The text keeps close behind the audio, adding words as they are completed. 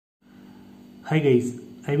Hi guys,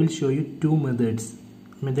 I will show you two methods.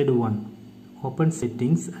 Method 1. Open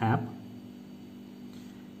Settings app,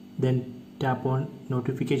 then tap on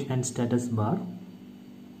Notification and Status bar.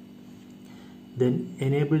 Then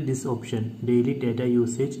enable this option, Daily Data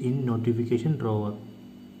Usage in Notification Drawer.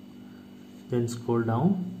 Then scroll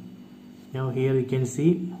down. Now here you can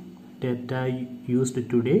see data used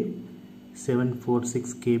today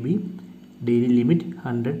 746 KB, daily limit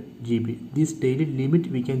 100 GB. This daily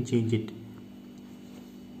limit we can change it.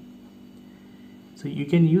 So you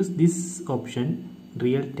can use this option,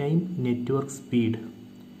 real-time network speed.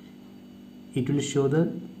 It will show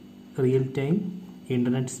the real-time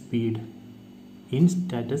internet speed in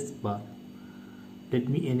status bar. Let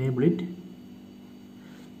me enable it.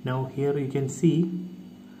 Now here you can see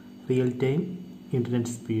real-time internet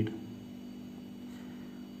speed.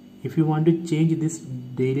 If you want to change this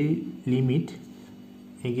daily limit,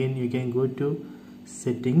 again you can go to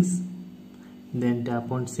settings, then tap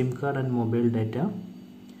on SIM card and mobile data,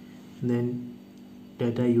 then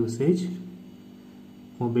data usage,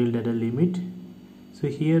 mobile data limit. So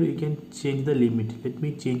here you can change the limit. Let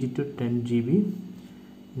me change it to 10 GB.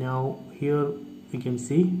 Now here you can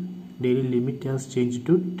see daily limit has changed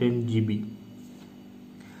to 10 GB.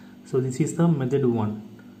 So this is the method 1.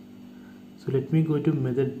 So let me go to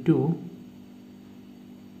method 2.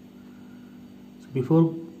 So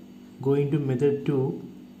before going to method 2,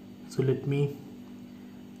 so let me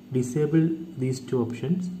disable these two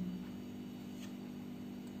options.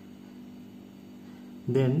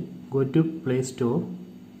 Then go to Play Store.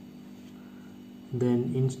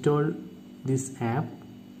 Then install this app,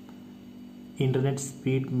 Internet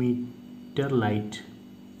Speed Meter Lite.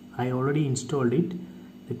 I already installed it.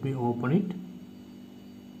 Let me open it.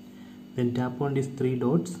 Then tap on these three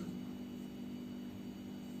dots.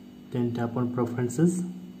 Then tap on Preferences.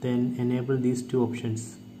 Then enable these two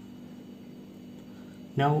options.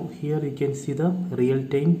 Now here you can see the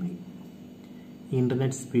real-time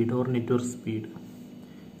internet speed or network speed.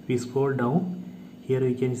 If we scroll down, here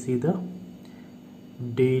you can see the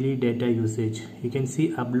daily data usage. You can see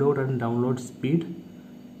upload and download speed,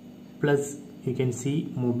 plus you can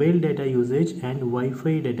see mobile data usage and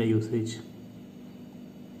Wi-Fi data usage.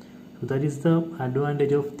 So that is the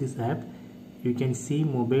advantage of this app. You can see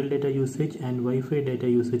mobile data usage and Wi-Fi data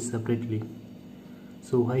usage separately.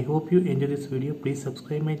 So I hope you enjoy this video. Please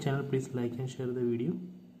subscribe my channel. Please like and share the video.